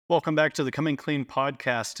Welcome back to the Coming Clean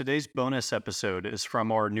podcast. Today's bonus episode is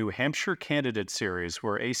from our New Hampshire candidate series,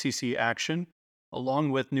 where ACC Action,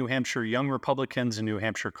 along with New Hampshire Young Republicans and New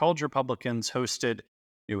Hampshire College Republicans, hosted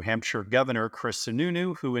New Hampshire Governor Chris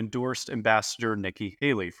Sununu, who endorsed Ambassador Nikki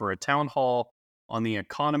Haley for a town hall on the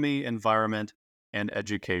economy, environment, and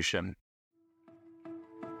education.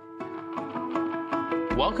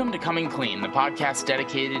 Welcome to Coming Clean, the podcast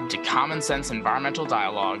dedicated to common sense environmental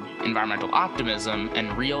dialogue, environmental optimism,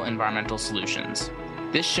 and real environmental solutions.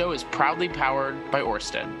 This show is proudly powered by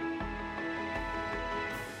Ørsted.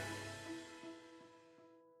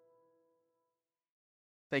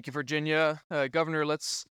 Thank you, Virginia. Governor,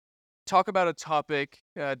 let's talk about a topic,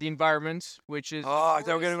 the environment, which is... Oh, I thought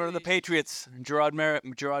we were going to go to the Patriots. Gerard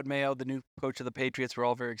Mayo, the new coach of the Patriots. We're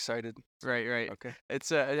all very excited. Right. Okay.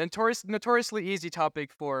 It's a notoriously easy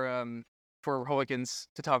topic for Republicans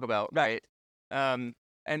to talk about, right? And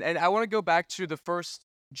I want to go back to the first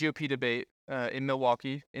GOP debate in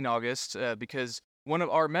Milwaukee in August because one of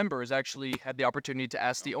our members actually had the opportunity to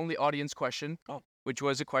ask the only audience question, which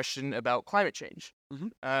was a question about climate change.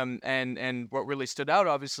 Mm-hmm. And what really stood out,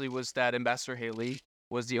 obviously, was that Ambassador Haley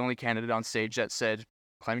was the only candidate on stage that said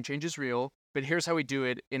climate change is real, but here's how we do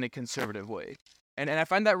it in a conservative way. And I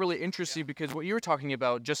find that really interesting because what you were talking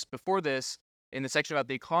about just before this in the section about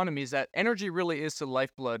the economy is that energy really is the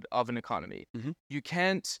lifeblood of an economy. Mm-hmm. You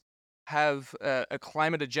can't have a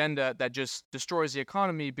climate agenda that just destroys the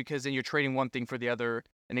economy because then you're trading one thing for the other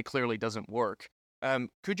and it clearly doesn't work.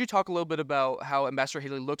 Could you talk a little bit about how Ambassador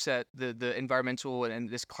Haley looks at the environmental and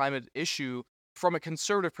this climate issue from a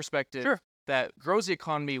conservative perspective that grows the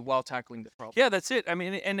economy while tackling the problem? Yeah, that's it. I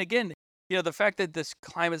mean, and again, the fact that this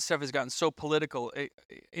climate stuff has gotten so political,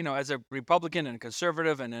 as a Republican and a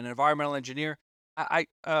conservative and an environmental engineer, I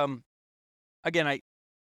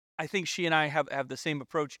think she and I have the same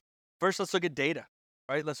approach. First, let's look at data,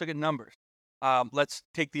 right? Let's look at numbers. Let's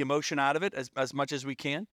take the emotion out of it as much as we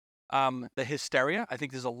can. The hysteria, I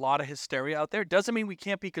think there's a lot of hysteria out there. Doesn't mean we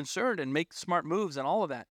can't be concerned and make smart moves and all of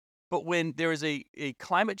that. But when there is a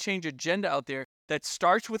climate change agenda out there that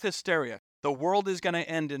starts with hysteria, the world is going to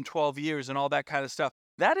end in 12 years and all that kind of stuff,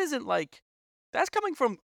 that's coming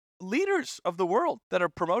from leaders of the world that are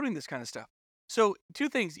promoting this kind of stuff. So two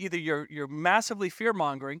things, either you're massively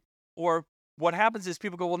fear-mongering, or what happens is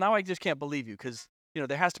people go, well, now I just can't believe you because,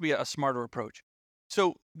 there has to be a smarter approach.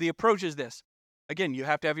 So the approach is this. Again, you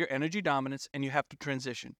have to have your energy dominance and you have to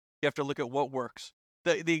transition. You have to look at what works.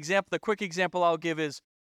 The quick example I'll give is,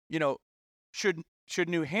 should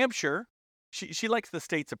New Hampshire, she likes the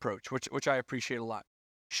state's approach, which I appreciate a lot.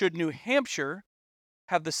 Should New Hampshire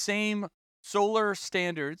have the same solar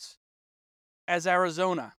standards as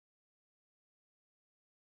Arizona?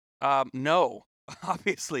 No,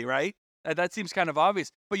 obviously, right? That seems kind of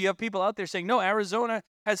obvious. But you have people out there saying, no, Arizona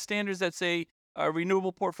has standards that say,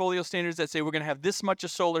 renewable portfolio standards that say we're going to have this much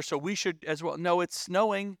of solar, so we should as well. No, it's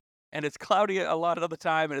snowing and it's cloudy a lot of the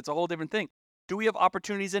time, and it's a whole different thing. Do we have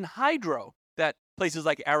opportunities in hydro that places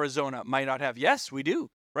like Arizona might not have? Yes, we do,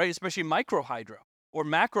 right? Especially micro hydro or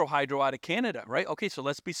macro hydro out of Canada, right? Okay, so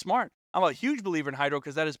let's be smart. I'm a huge believer in hydro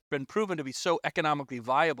because that has been proven to be so economically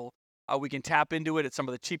viable. We can tap into it. It's some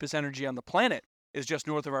of the cheapest energy on the planet is just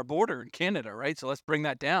north of our border in Canada, right? So let's bring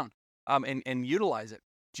that down and utilize it.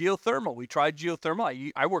 Geothermal. We tried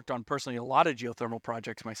geothermal. I worked on personally a lot of geothermal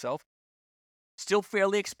projects myself. Still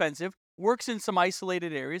fairly expensive. Works in some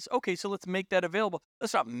isolated areas. Okay, so let's make that available.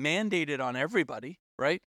 Let's not mandate it on everybody,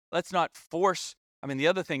 right? Let's not force. I mean, the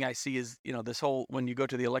other thing I see is, this whole, when you go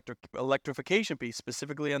to the electrification piece,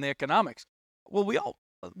 specifically on the economics. Well,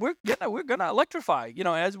 we're gonna electrify.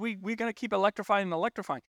 As we're gonna keep electrifying and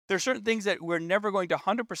electrifying. There are certain things that we're never going to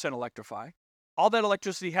 100% electrify. All that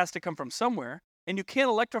electricity has to come from somewhere. And you can't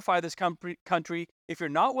electrify this country if you're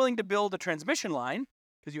not willing to build a transmission line,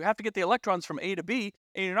 because you have to get the electrons from A to B,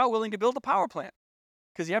 and you're not willing to build a power plant,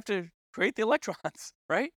 because you have to create the electrons,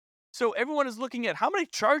 right? So everyone is looking at how many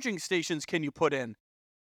charging stations can you put in?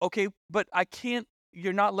 Okay, but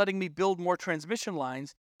you're not letting me build more transmission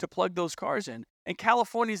lines to plug those cars in. And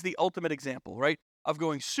California is the ultimate example, right? Of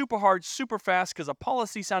going super hard, super fast, because a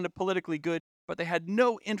policy sounded politically good, but they had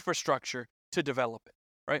no infrastructure to develop it.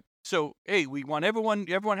 Right. So, hey, we want everyone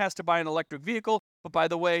has to buy an electric vehicle. But by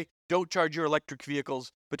the way, don't charge your electric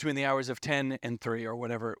vehicles between the hours of 10 and 3 or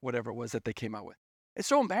whatever it was that they came out with. It's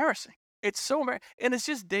so embarrassing. And it's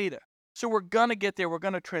just data. So we're going to get there. We're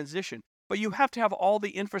going to transition. But you have to have all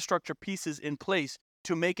the infrastructure pieces in place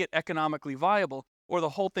to make it economically viable, or the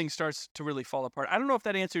whole thing starts to really fall apart. I don't know if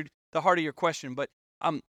that answered the heart of your question, but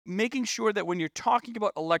making sure that when you're talking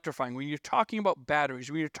about electrifying, when you're talking about batteries,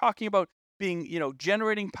 when you're talking about being,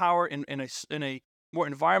 generating power in a more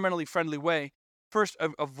environmentally friendly way, first,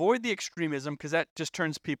 avoid the extremism because that just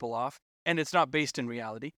turns people off and it's not based in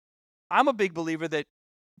reality. I'm a big believer that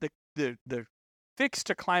the fix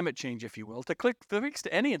to climate change, if you will, the fix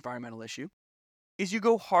to any environmental issue, is you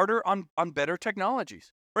go harder on better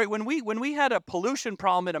technologies. Right? When we had a pollution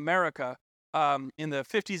problem in America in the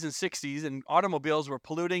 50s and 60s, and automobiles were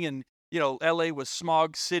polluting, and LA was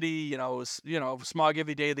smog city, it was smog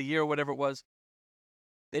every day of the year, whatever it was.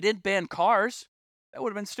 They didn't ban cars. That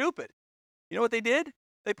would have been stupid. You know what they did?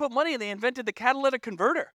 They put money and they invented the catalytic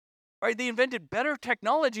converter. Right? They invented better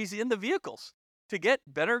technologies in the vehicles to get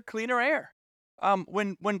better, cleaner air.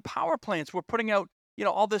 When power plants were putting out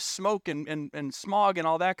all this smoke and smog and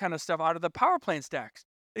all that kind of stuff out of the power plant stacks,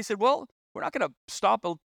 they said, well, we're not going to stop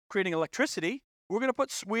creating electricity.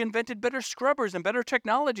 We invented better scrubbers and better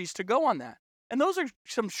technologies to go on that. And those are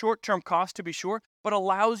some short-term costs, to be sure, but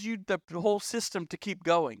allows you the whole system to keep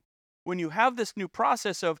going. When you have this new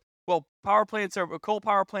process of, well, coal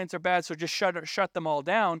power plants are bad, so just shut them all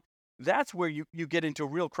down, that's where you get into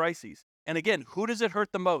real crises. And again, who does it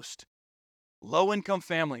hurt the most? Low-income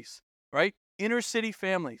families, right? Inner city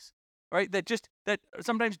families, right? That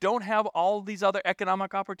sometimes don't have all these other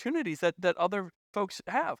economic opportunities that other folks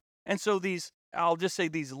have. And so these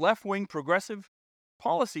left-wing progressive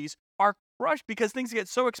policies are crushed because things get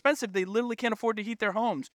so expensive they literally can't afford to heat their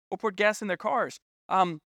homes or put gas in their cars,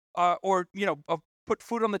 or put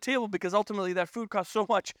food on the table because ultimately that food costs so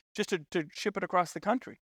much just to ship it across the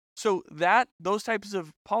country. So those types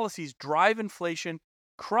of policies drive inflation,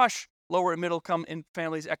 crush lower and middle income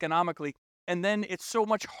families economically, and then it's so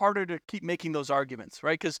much harder to keep making those arguments,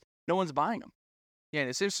 right? Because no one's buying them. Yeah, and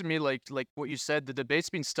it seems to me like what you said, the debate's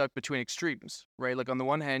been stuck between extremes, right? Like on the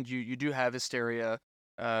one hand, you do have hysteria,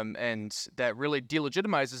 and that really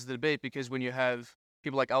delegitimizes the debate, because when you have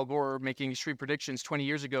people like Al Gore making extreme predictions 20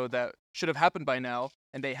 years ago that should have happened by now,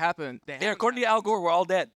 and they happen. Yeah, according to Al Gore, we're all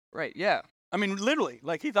dead. Right, yeah. I mean, literally,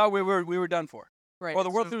 like he thought we were done for. Right. Or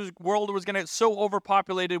the world was going to get so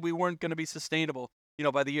overpopulated we weren't going to be sustainable,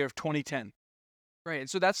 by the year of 2010. Right, and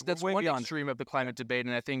so that's way one beyond. extreme of the climate debate,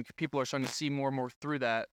 and I think people are starting to see more and more through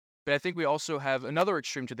that. But I think we also have another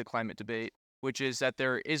extreme to the climate debate, which is that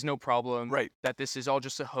there is no problem, Right. that this is all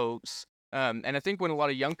just a hoax. And I think when a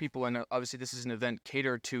lot of young people, and obviously this is an event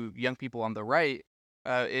catered to young people on the right,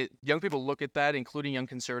 young people look at that, including young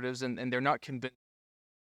conservatives, and they're not convinced.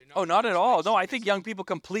 Oh, not at all. No, I think young people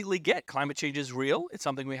completely get climate change is real. It's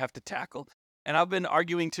something we have to tackle. And I've been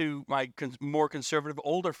arguing to my more conservative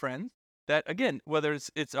older friends that, again, whether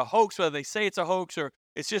it's a hoax, whether they say it's a hoax or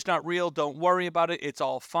it's just not real, don't worry about it, it's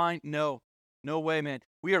all fine. No way, man.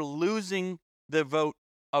 We are losing the vote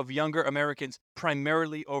of younger Americans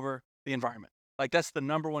primarily over the environment. Like, that's the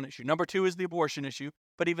number one issue. Number two is the abortion issue,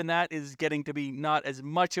 but even that is getting to be not as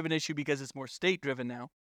much of an issue because it's more state-driven now.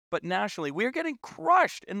 But nationally, we're getting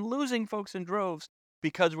crushed and losing folks in droves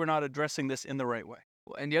because we're not addressing this in the right way.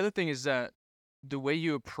 And the other thing is that the way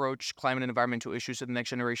you approach climate and environmental issues to the next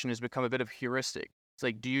generation has become a bit of heuristic. It's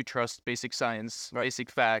like, do you trust basic science, Right. basic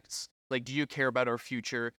facts? Like, do you care about our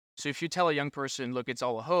future? So if you tell a young person, look, it's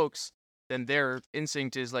all a hoax, then their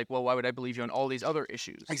instinct is like, well, why would I believe you on all these other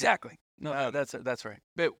issues? Exactly. No, that's right.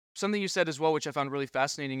 But something you said as well, which I found really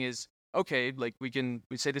fascinating, is, okay, like we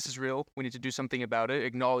say this is real, we need to do something about it,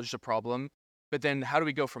 acknowledge the problem, but then how do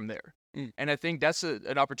we go from there? And I think that's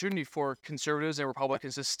an opportunity for conservatives and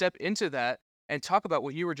Republicans to step into that and talk about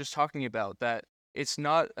what you were just talking about, that it's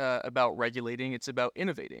not about regulating, it's about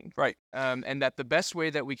innovating. Right. And that the best way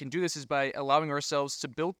that we can do this is by allowing ourselves to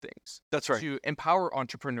build things. That's right. To empower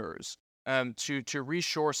entrepreneurs, to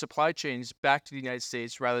reshore supply chains back to the United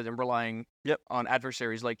States rather than relying on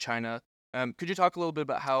adversaries like China. Could you talk a little bit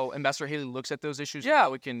about how Ambassador Haley looks at those issues? Yeah.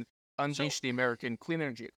 How we can unleash the American clean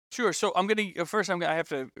energy. Sure. So I'm gonna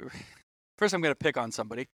pick on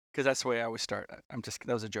somebody because that's the way I always start.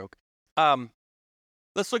 That was a joke.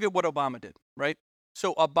 Let's look at what Obama did, right?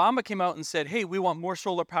 So Obama came out and said, "Hey, we want more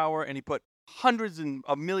solar power," and he put hundreds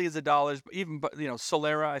of millions of dollars. Even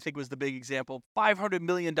Solera, I think, was the big example. $500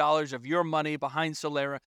 million of your money behind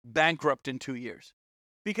Solera, bankrupt in 2 years,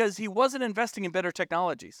 because he wasn't investing in better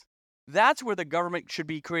technologies. That's where the government should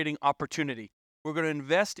be creating opportunity. We're going to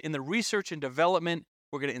invest in the research and development.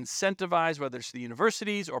 We're going to incentivize, whether it's the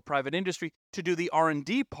universities or private industry, to do the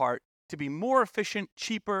R&D part, to be more efficient,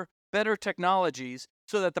 cheaper, better technologies,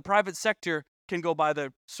 so that the private sector can go buy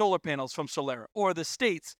the solar panels from Solera, or the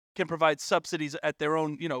states can provide subsidies at their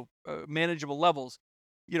own, manageable levels,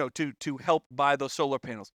 to help buy those solar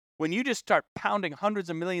panels. When you just start pounding hundreds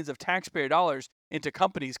of millions of taxpayer dollars into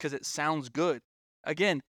companies because it sounds good,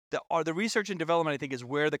 again, the research and development, I think, is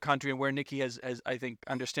where the country and where Nikki has I think,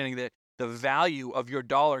 understanding the the value of your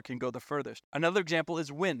dollar can go the furthest. Another example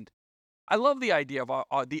is wind. I love the idea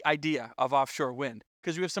of offshore wind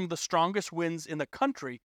because we have some of the strongest winds in the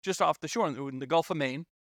country just off the shore in the Gulf of Maine.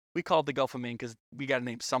 We call it the Gulf of Maine because we got to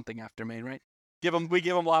name something after Maine, right? We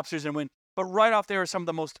give them lobsters and wind, but right off there are some of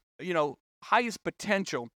the most, highest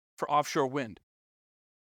potential for offshore wind.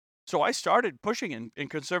 So I started pushing, and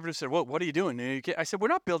conservatives said, "Well, what are you doing?" I said, "We're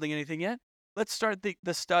not building anything yet. Let's start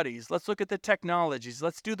the studies. Let's look at the technologies.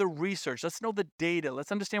 Let's do the research. Let's know the data.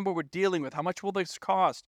 Let's understand what we're dealing with. How much will this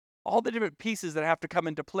cost? All the different pieces that have to come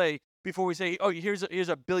into play before we say, oh, here's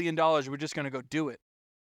 $1 billion. We're just going to go do it."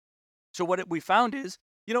 So what we found is,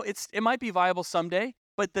 it might be viable someday,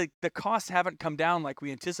 but the costs haven't come down like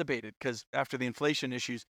we anticipated because after the inflation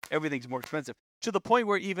issues, everything's more expensive to the point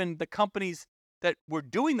where even the companies that were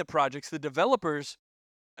doing the projects, the developers,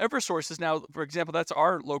 Eversource is now, for example, that's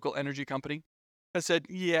our local energy company, has said,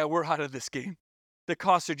 yeah, we're out of this game. The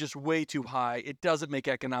costs are just way too high. It doesn't make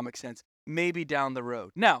economic sense. Maybe down the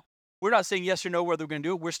road. Now, we're not saying yes or no whether we're going to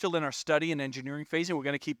do it. We're still in our study and engineering phase, and we're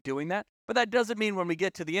going to keep doing that. But that doesn't mean when we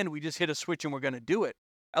get to the end, we just hit a switch and we're going to do it.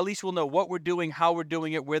 At least we'll know what we're doing, how we're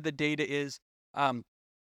doing it, where the data is.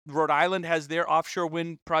 Rhode Island has their offshore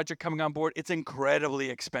wind project coming on board. It's incredibly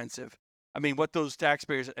expensive. I mean, what those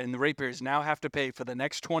taxpayers and the ratepayers now have to pay for the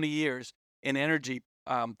next 20 years in energy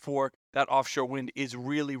for that offshore wind is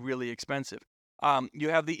really, really expensive. You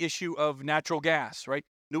have the issue of natural gas, right?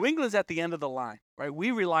 New England's at the end of the line, right?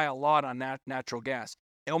 We rely a lot on natural gas.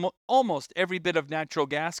 Almost every bit of natural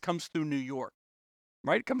gas comes through New York,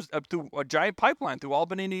 right? It comes up through a giant pipeline through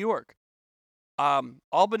Albany, New York.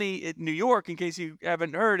 Albany, New York, in case you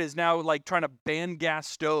haven't heard, is now like trying to ban gas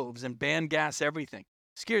stoves and ban gas everything.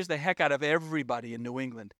 Scares the heck out of everybody in New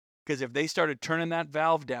England because if they started turning that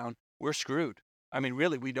valve down, we're screwed. I mean,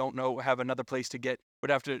 really, we don't have another place to get.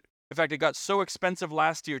 Would have to. In fact, it got so expensive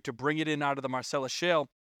last year to bring it in out of the Marcellus Shale.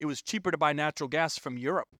 It was cheaper to buy natural gas from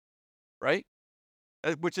Europe, right?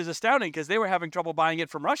 Which is astounding because they were having trouble buying it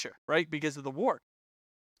from Russia, right, because of the war.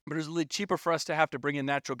 But it was really cheaper for us to have to bring in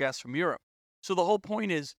natural gas from Europe. So the whole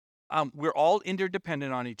point is we're all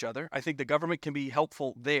interdependent on each other. I think the government can be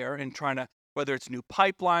helpful there in trying to, whether it's new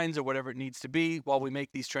pipelines or whatever it needs to be while we make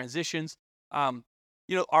these transitions.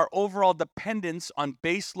 Our overall dependence on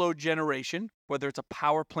baseload generation, whether it's a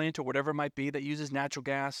power plant or whatever it might be that uses natural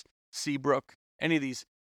gas, Seabrook, any of these.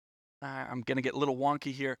 I'm going to get a little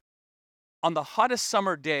wonky here. On the hottest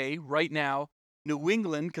summer day right now, New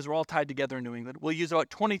England, because we're all tied together in New England, will use about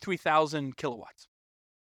 23,000 kilowatts.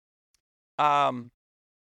 That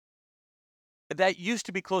used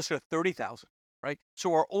to be closer to 30,000, right?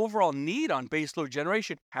 So our overall need on baseload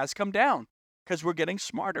generation has come down because we're getting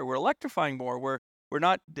smarter. We're electrifying more. We're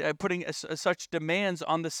not putting such demands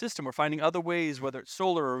on the system. We're finding other ways, whether it's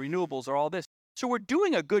solar or renewables or all this. So we're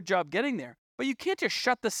doing a good job getting there. But you can't just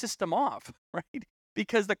shut the system off, right?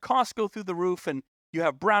 Because the costs go through the roof and you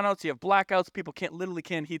have brownouts, you have blackouts, people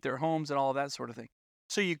can't heat their homes and all of that sort of thing.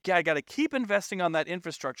 So you got to keep investing on that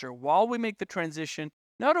infrastructure while we make the transition,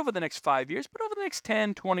 not over the next 5 years, but over the next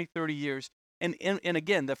 10, 20, 30 years. And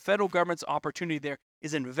again, the federal government's opportunity there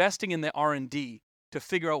is investing in the R&D to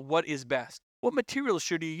figure out what is best. What materials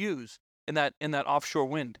should you use in that offshore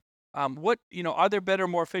wind? Are there better,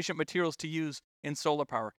 more efficient materials to use in solar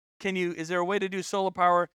power? Is there a way to do solar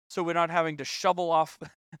power so we're not having to shovel off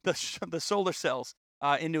the solar cells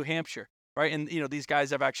in New Hampshire, right? And these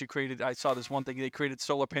guys have actually created. I saw this one thing. They created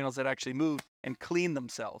solar panels that actually move and clean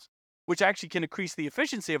themselves, which actually can increase the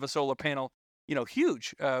efficiency of a solar panel.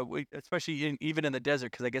 Huge, especially even in the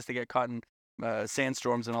desert, because I guess they get caught in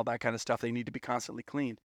sandstorms and all that kind of stuff. They need to be constantly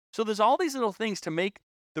cleaned. So there's all these little things to make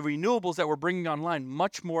the renewables that we're bringing online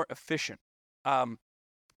much more efficient.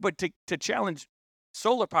 But to challenge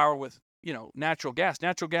solar power with natural gas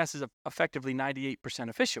is effectively 98%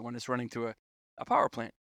 efficient when it's running through a power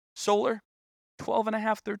plant. Solar,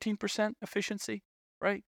 12.5%, 13% efficiency,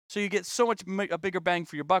 right? So you get so much a bigger bang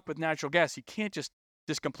for your buck with natural gas. You can't just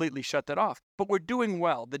completely shut that off. But we're doing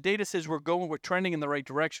well. The data says we're trending in the right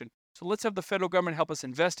direction. So let's have the federal government help us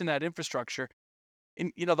invest in that infrastructure.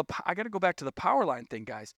 And I got to go back to the power line thing,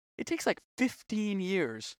 guys. It takes like 15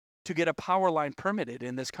 years to get a power line permitted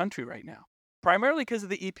in this country right now, primarily because of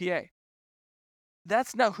the EPA.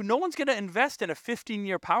 No one's going to invest in a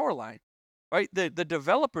 15-year power line, right? The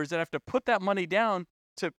developers that have to put that money down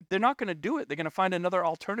they're not going to do it. They're going to find another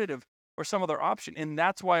alternative or some other option. And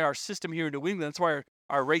that's why our system here in New England, that's why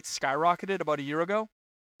our rates skyrocketed about a year ago,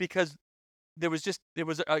 because it was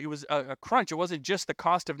a crunch. It wasn't just the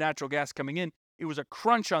cost of natural gas coming in. It was a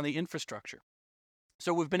crunch on the infrastructure.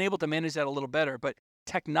 So we've been able to manage that a little better. But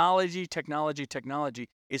technology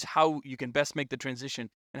is how you can best make the transition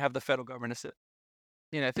and have the federal government assist.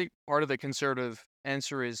 And I think part of the conservative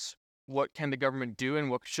answer is what can the government do and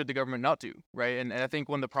what should the government not do, right? And I think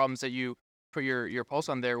one of the problems that you put your pulse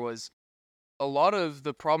on there was a lot of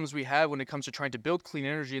the problems we have when it comes to trying to build clean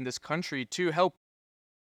energy in this country to help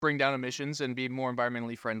bring down emissions and be more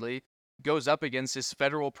environmentally friendly goes up against this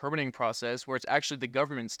federal permitting process where it's actually the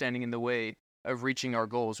government standing in the way of reaching our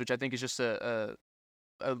goals, which I think is just a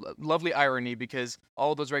lovely irony because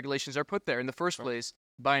all those regulations are put there in the first place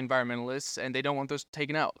by environmentalists and they don't want those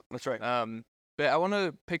taken out. That's right. But I want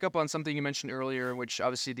to pick up on something you mentioned earlier, which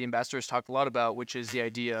obviously the ambassadors talked a lot about, which is the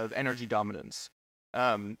idea of energy dominance.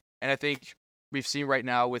 And I think we've seen right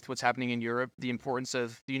now with what's happening in Europe, the importance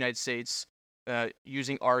of the United States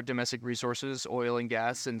using our domestic resources, oil and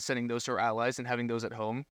gas, and sending those to our allies and having those at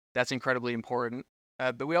home. That's incredibly important.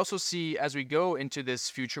 But we also see as we go into this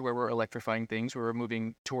future where we're electrifying things, where we're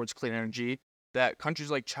moving towards clean energy, that countries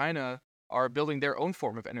like China are building their own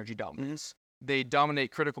form of energy dominance. They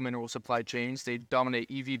dominate critical mineral supply chains. They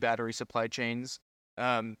dominate EV battery supply chains,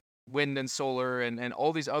 wind and solar, and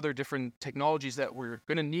all these other different technologies that we're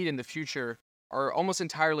going to need in the future are almost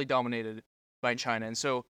entirely dominated by China. And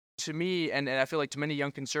so to me, and I feel like to many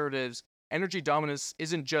young conservatives, energy dominance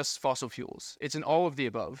isn't just fossil fuels. It's an all of the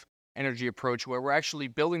above energy approach where we're actually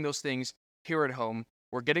building those things here at home.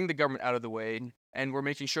 We're getting the government out of the way, and we're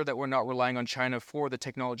making sure that we're not relying on China for the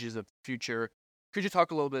technologies of the future. Could you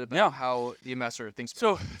talk a little bit about how the ambassador thinks?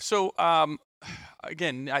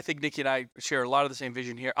 Again, I think Nikki and I share a lot of the same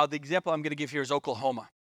vision here. The example I'm going to give here is Oklahoma,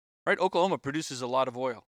 right? Oklahoma produces a lot of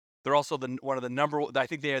oil. They're also I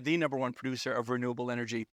think they are the number one producer of renewable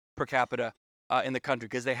energy per capita in the country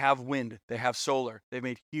because they have wind, they have solar. They've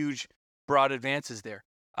made huge, broad advances there.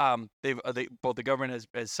 Both the government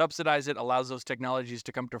has subsidized it, allows those technologies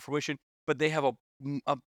to come to fruition, but they have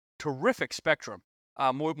a terrific spectrum,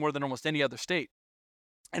 more than almost any other state.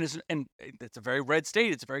 And it's a very red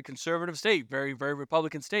state. It's a very conservative state, very, very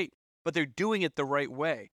Republican state. But they're doing it the right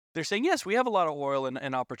way. They're saying, yes, we have a lot of oil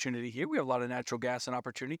and opportunity here. We have a lot of natural gas and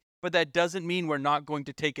opportunity. But that doesn't mean we're not going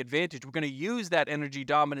to take advantage. We're going to use that energy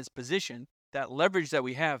dominance position, that leverage that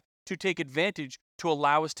we have, to take advantage to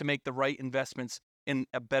allow us to make the right investments in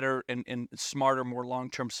a better and smarter, more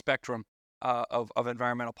long-term spectrum of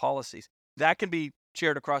environmental policies. That can be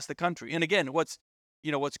shared across the country. And again, what's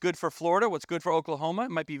good for Florida, what's good for Oklahoma,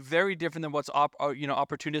 it might be very different than what's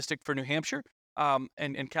opportunistic for New Hampshire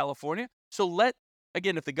and California. So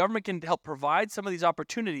if the government can help provide some of these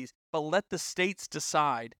opportunities, but let the states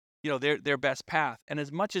decide, their best path. And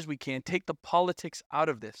as much as we can, take the politics out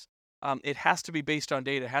of this. It has to be based on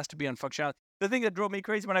data. It has to be on functionality. The thing that drove me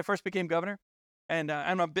crazy when I first became governor, and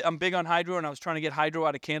I'm big on hydro, and I was trying to get hydro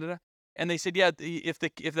out of Canada, and they said, if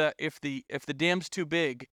the dam's too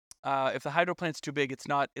big, if the hydro plant's too big, it's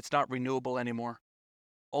not renewable anymore.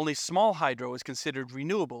 Only small hydro is considered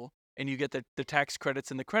renewable, and you get the tax credits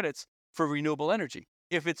and the credits for renewable energy.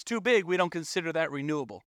 If it's too big, we don't consider that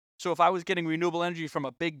renewable. So if I was getting renewable energy from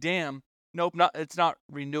a big dam, nope, it's not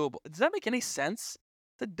renewable. Does that make any sense?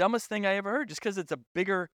 The dumbest thing I ever heard. Just because it's a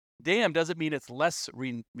bigger dam doesn't mean it's less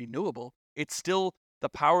renewable. It's still the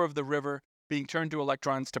power of the river being turned to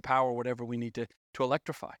electrons to power whatever we need to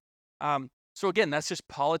electrify. So again, that's just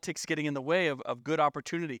politics getting in the way of good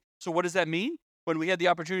opportunity. So what does that mean? When we had the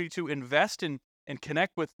opportunity to invest and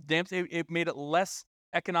connect with dams, it made it less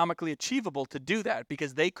economically achievable to do that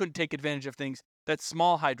because they couldn't take advantage of things that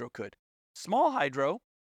small hydro could. Small hydro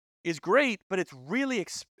is great, but it's really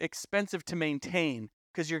expensive to maintain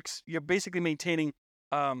because you're basically maintaining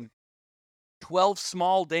 12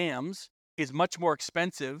 small dams is much more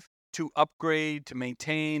expensive to upgrade, to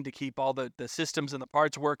maintain, to keep all the systems and the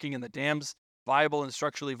parts working and the dams viable and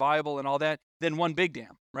structurally viable and all that, than one big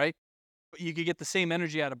dam, right? But you could get the same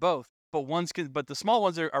energy out of both, but the small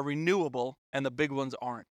ones are renewable and the big ones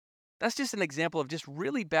aren't. That's just an example of just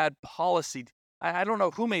really bad policy. I don't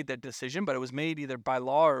know who made that decision, but it was made either by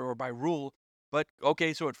law or by rule. But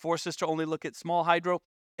okay, so it forced us to only look at small hydro,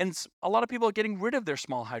 and a lot of people are getting rid of their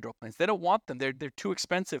small hydro plants. They don't want them. They're too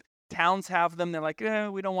expensive. Towns have them. They're like,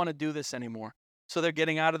 we don't want to do this anymore. So they're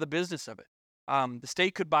getting out of the business of it. The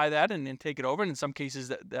state could buy that and take it over, and in some cases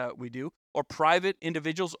that we do. Or private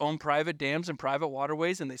individuals own private dams and private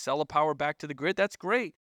waterways, and they sell the power back to the grid. That's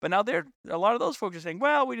great. But now a lot of those folks are saying,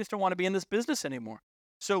 well, we just don't want to be in this business anymore.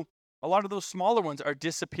 So a lot of those smaller ones are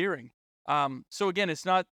disappearing. So again, it's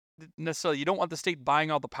not necessarily, you don't want the state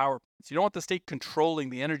buying all the power plants. You don't want the state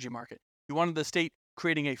controlling the energy market. You want the state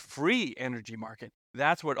creating a free energy market.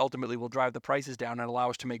 That's what ultimately will drive the prices down and allow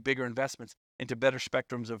us to make bigger investments into better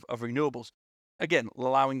spectrums of renewables. Again,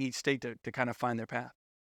 allowing each state to kind of find their path.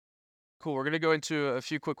 Cool. We're gonna go into a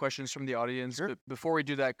few quick questions from the audience. Sure. But before we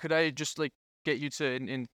do that, could I just get you to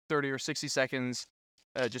in 30 or 60 seconds,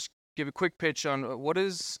 just give a quick pitch on what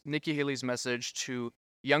is Nikki Haley's message to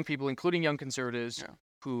young people, including young conservatives,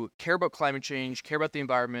 who care about climate change, care about the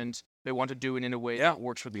environment, they want to do it in a way that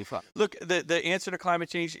works for the economy. Look, the answer to climate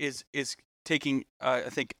change is taking, I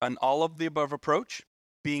think, an all of the above approach,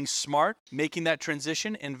 being smart, making that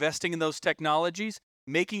transition, investing in those technologies,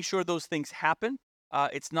 making sure those things happen.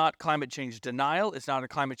 It's not climate change denial. It's not a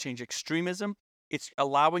climate change extremism. It's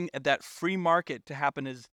allowing that free market to happen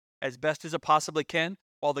as best as it possibly can,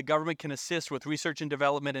 while the government can assist with research and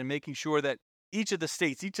development and making sure that each of the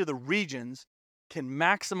states, each of the regions can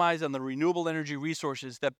maximize on the renewable energy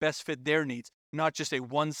resources that best fit their needs, not just a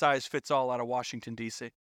one-size-fits-all out of Washington, D.C.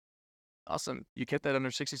 Awesome. You kept that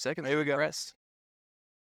under 60 seconds. There we go. Rest.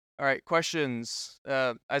 All right, questions.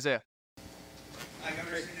 Isaiah. I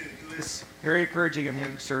got ready to do this. Very encouraging of young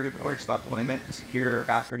conservative words about climate to hear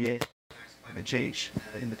after climate change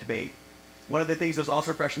in the debate. One of the things that was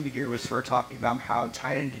also refreshing to hear was for talking about how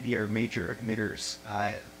China and India are major emitters,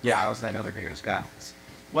 hours and other greenhouse gases.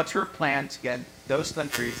 What's your plan to get those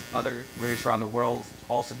countries, other areas around the world,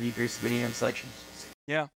 also decrease emissions such?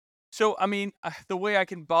 Yeah. So, I mean, the way I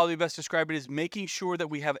can probably best describe it is making sure that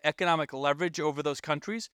we have economic leverage over those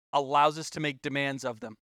countries allows us to make demands of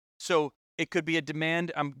them. So it could be a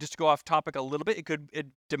demand, just to go off topic a little bit, it could a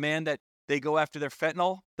demand that they go after their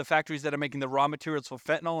fentanyl, the factories that are making the raw materials for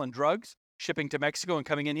fentanyl and drugs, shipping to Mexico and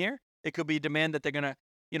coming in here. It could be a demand that they're going to,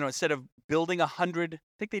 instead of building 100, I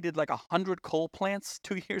think they did 100 coal plants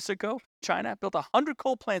 2 years ago. China built 100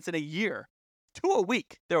 coal plants in a year, 2 a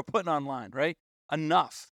week they were putting online, right?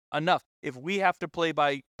 Enough. If we have to play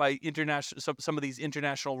by international some of these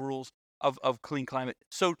international rules of clean climate,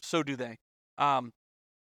 so do they.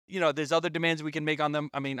 There's other demands we can make on them.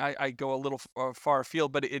 I mean, I go a little far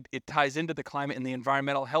afield, but it ties into the climate and the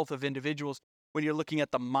environmental health of individuals. When you're looking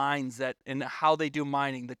at the mines and how they do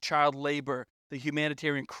mining, the child labor, the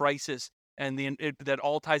humanitarian crisis, and that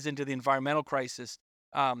all ties into the environmental crisis.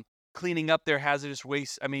 Cleaning up their hazardous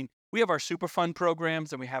waste. I mean, we have our Superfund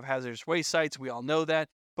programs and we have hazardous waste sites. We all know that.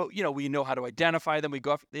 But, we know how to identify them. We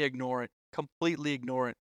go after, they ignore it, completely ignore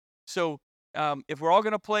it. So if we're all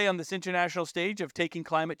going to play on this international stage of taking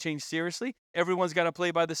climate change seriously, everyone's got to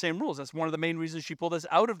play by the same rules. That's one of the main reasons she pulled us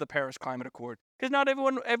out of the Paris Climate Accord. Because not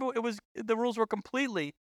everyone, the rules were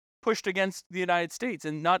completely pushed against the United States.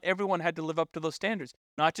 And not everyone had to live up to those standards.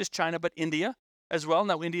 Not just China, but India as well.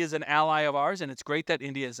 Now, India is an ally of ours, and it's great that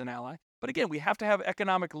India is an ally. But again, we have to have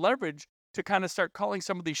economic leverage to kind of start calling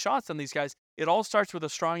some of these shots on these guys. It all starts with a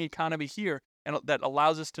strong economy here, and that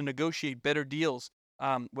allows us to negotiate better deals,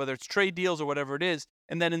 whether it's trade deals or whatever it is,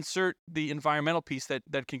 and then insert the environmental piece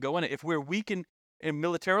that can go in it. If we're weak in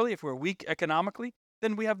militarily, if we're weak economically,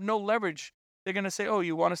 then we have no leverage. They're going to say, oh,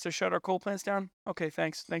 you want us to shut our coal plants down? Okay,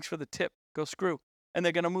 thanks for the tip. Go screw. And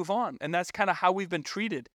they're going to move on. And that's kind of how we've been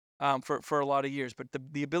treated for a lot of years. But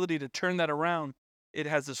the ability to turn that around, it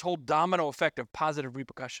has this whole domino effect of positive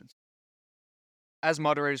repercussions. As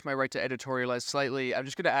moderators, my right to editorialize slightly. I'm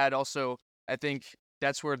just going to add also, I think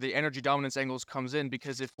that's where the energy dominance angles comes in,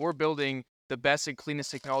 because if we're building the best and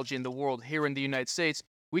cleanest technology in the world here in the United States,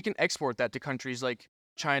 we can export that to countries like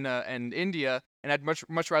China and India, and I'd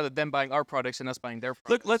much rather them buying our products and us buying their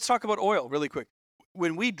products. Look, let's talk about oil really quick.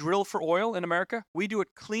 When we drill for oil in America, we do it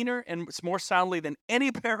cleaner and more soundly than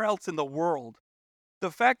anywhere else in the world. The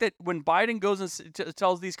fact that when Biden goes and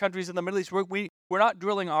tells these countries in the Middle East, we're not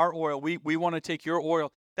drilling our oil, we want to take your oil,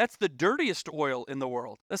 that's the dirtiest oil in the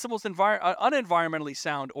world. That's the most unenvironmentally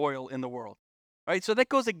sound oil in the world, right? So that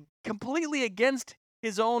goes completely against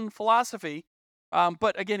his own philosophy.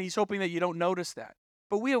 But again, he's hoping that you don't notice that.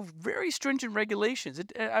 But we have very stringent regulations.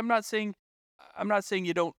 I'm not saying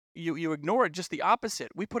you ignore it. Just the opposite.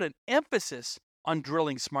 We put an emphasis on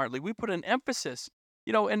drilling smartly. We put an emphasis,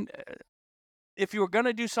 and if you're going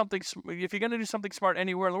to do something smart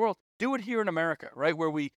anywhere in the world, do it here in America, right? Where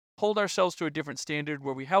we hold ourselves to a different standard,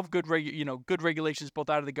 where we have good regulations both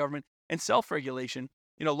out of the government and self-regulation,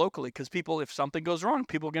 locally. Because if something goes wrong,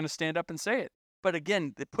 people are going to stand up and say it. But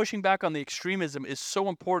again, the pushing back on the extremism is so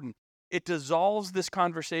important. It dissolves this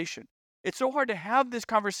conversation. It's so hard to have this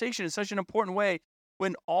conversation in such an important way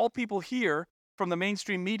when all people hear from the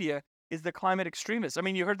mainstream media is the climate extremists. I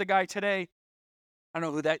mean, you heard the guy today, I don't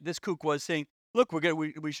know who this kook was, saying, look,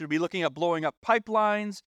 we should be looking at blowing up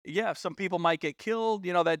pipelines. Yeah, some people might get killed.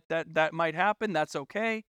 That might happen. That's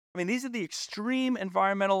okay. I mean, these are the extreme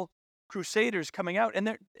environmental crusaders coming out,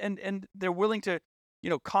 and they're willing to,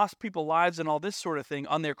 cost people lives and all this sort of thing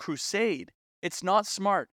on their crusade. It's not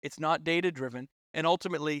smart. It's not data driven, and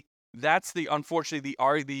ultimately, That's unfortunately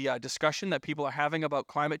the discussion that people are having about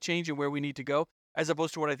climate change and where we need to go, as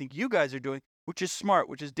opposed to what I think you guys are doing, which is smart,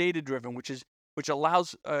 which is data driven, which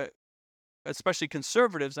allows especially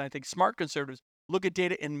conservatives, and I think smart conservatives, look at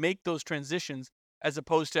data and make those transitions as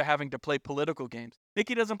opposed to having to play political games.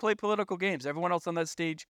 Nikki doesn't play political games. Everyone else on that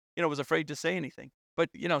stage, was afraid to say anything. But,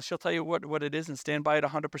 she'll tell you what it is and stand by it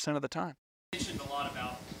 100% of the time. You mentioned a lot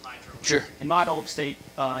about hydro. Sure. In my home state,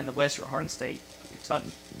 in the western Harn state,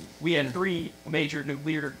 we had 3 major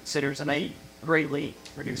nuclear centers, and they greatly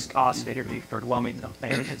reduced cost of energy for dwelling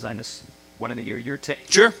Americans. I just wanted to hear your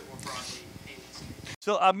take. Sure.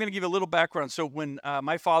 So I'm going to give you a little background. So when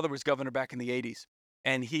my father was governor back in the 80s,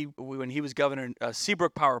 and when he was governor,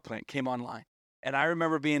 Seabrook Power Plant came online. And I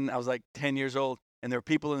remember I was like 10 years old, and there were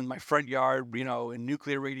people in my front yard, in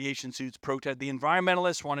nuclear radiation suits protest. The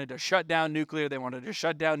environmentalists wanted to shut down nuclear. They wanted to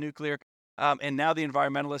shut down nuclear. And now the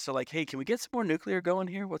environmentalists are like, hey, can we get some more nuclear going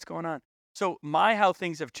here? What's going on? So how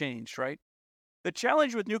things have changed, right? The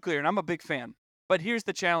challenge with nuclear, and I'm a big fan, but here's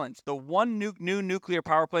the challenge. The one new nuclear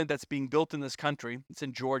power plant that's being built in this country, it's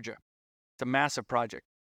in Georgia. It's a massive project,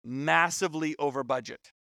 massively over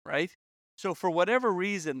budget, right? So for whatever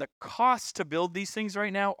reason, the costs to build these things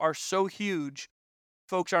right now are so huge,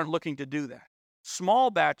 folks aren't looking to do that. Small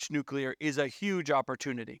batch nuclear is a huge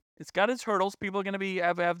opportunity. It's got its hurdles. People are going to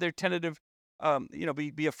have their tentative,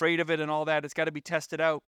 be afraid of it and all that. It's got to be tested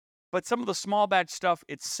out. But some of the small batch stuff,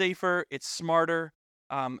 it's safer, it's smarter.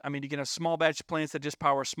 You can have small batch plants that just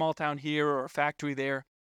power a small town here or a factory there.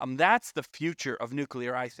 That's the future of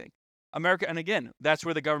nuclear, I think. America, and again, that's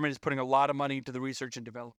where the government is putting a lot of money into the research and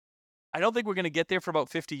development. I don't think we're going to get there for about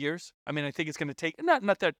 50 years. I think it's going to take,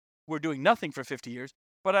 not that we're doing nothing for 50 years,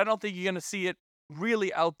 but I don't think you're going to see it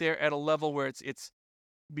really out there at a level where it's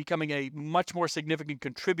becoming a much more significant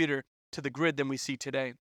contributor to the grid than we see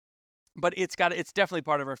today. But it's definitely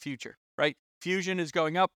part of our future, right? Fusion is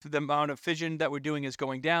going up. The amount of fission that we're doing is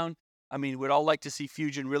going down. We'd all like to see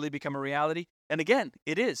fusion really become a reality. And again,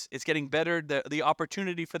 it is. It's getting better. The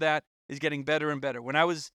opportunity for that is getting better and better. When I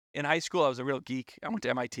was in high school, I was a real geek. I went to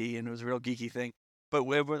MIT, and it was a real geeky thing. But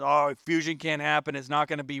fusion can't happen. It's not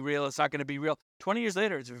going to be real. It's not going to be real. 20 years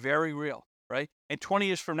later, it's very real, right? And 20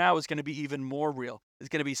 years from now, it's going to be even more real. It's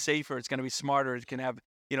going to be safer. It's going to be smarter. It can have,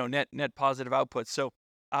 net positive outputs. So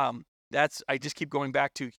I just keep going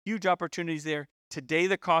back to huge opportunities there. Today,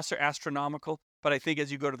 the costs are astronomical. But I think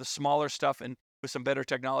as you go to the smaller stuff and with some better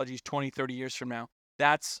technologies 20, 30 years from now,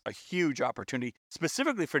 that's a huge opportunity,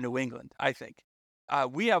 specifically for New England, I think.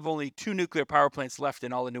 We have only 2 nuclear power plants left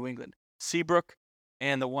in all of New England, Seabrook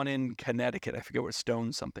and the one in Connecticut. I forget what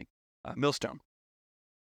Millstone.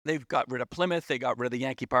 They've got rid of Plymouth. They got rid of the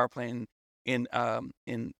Yankee power plant in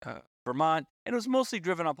Vermont, and it was mostly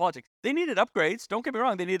driven on politics. They needed upgrades. Don't get me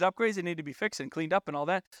wrong. They needed upgrades. They needed to be fixed and cleaned up and all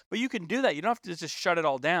that. But you can do that. You don't have to just shut it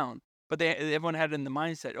all down. But everyone had it in the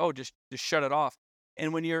mindset, just shut it off.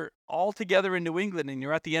 And when you're all together in New England and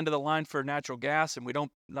you're at the end of the line for natural gas, and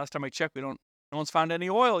last time I checked, no one's found any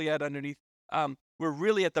oil yet underneath. We're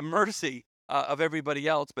really at the mercy of everybody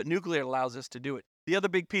else, but nuclear allows us to do it. The other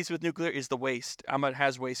big piece with nuclear is the waste. I'm a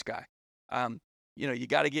has waste guy. You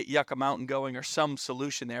got to get Yucca Mountain going or some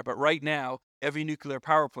solution there. But right now, every nuclear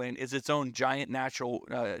power plant is its own giant natural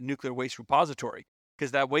nuclear waste repository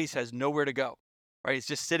because that waste has nowhere to go, right? It's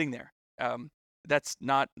just sitting there. That's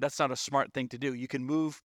not a smart thing to do. You can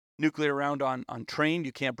move nuclear around on train.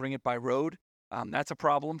 You can't bring it by road. That's a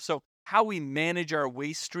problem. So how we manage our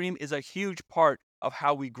waste stream is a huge part of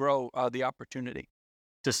how we grow the opportunity.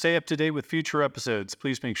 To stay up to date with future episodes,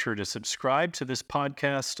 please make sure to subscribe to this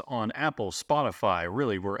podcast on Apple, Spotify,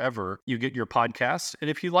 really wherever you get your podcasts. And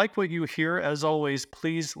if you like what you hear, as always,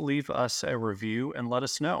 please leave us a review and let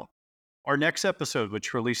us know. Our next episode,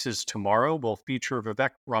 which releases tomorrow, will feature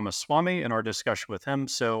Vivek Ramaswamy in our discussion with him.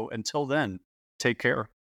 So until then, take care.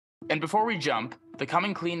 And before we jump, the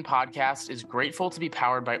Coming Clean podcast is grateful to be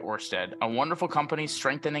powered by Ørsted, a wonderful company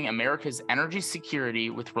strengthening America's energy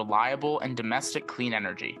security with reliable and domestic clean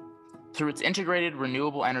energy. Through its integrated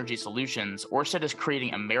renewable energy solutions, Ørsted is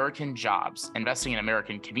creating American jobs, investing in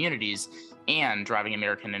American communities, and driving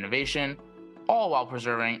American innovation, all while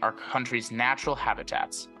preserving our country's natural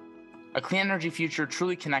habitats. A clean energy future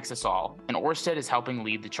truly connects us all, and Ørsted is helping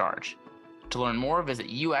lead the charge. To learn more, visit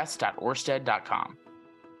us.orsted.com.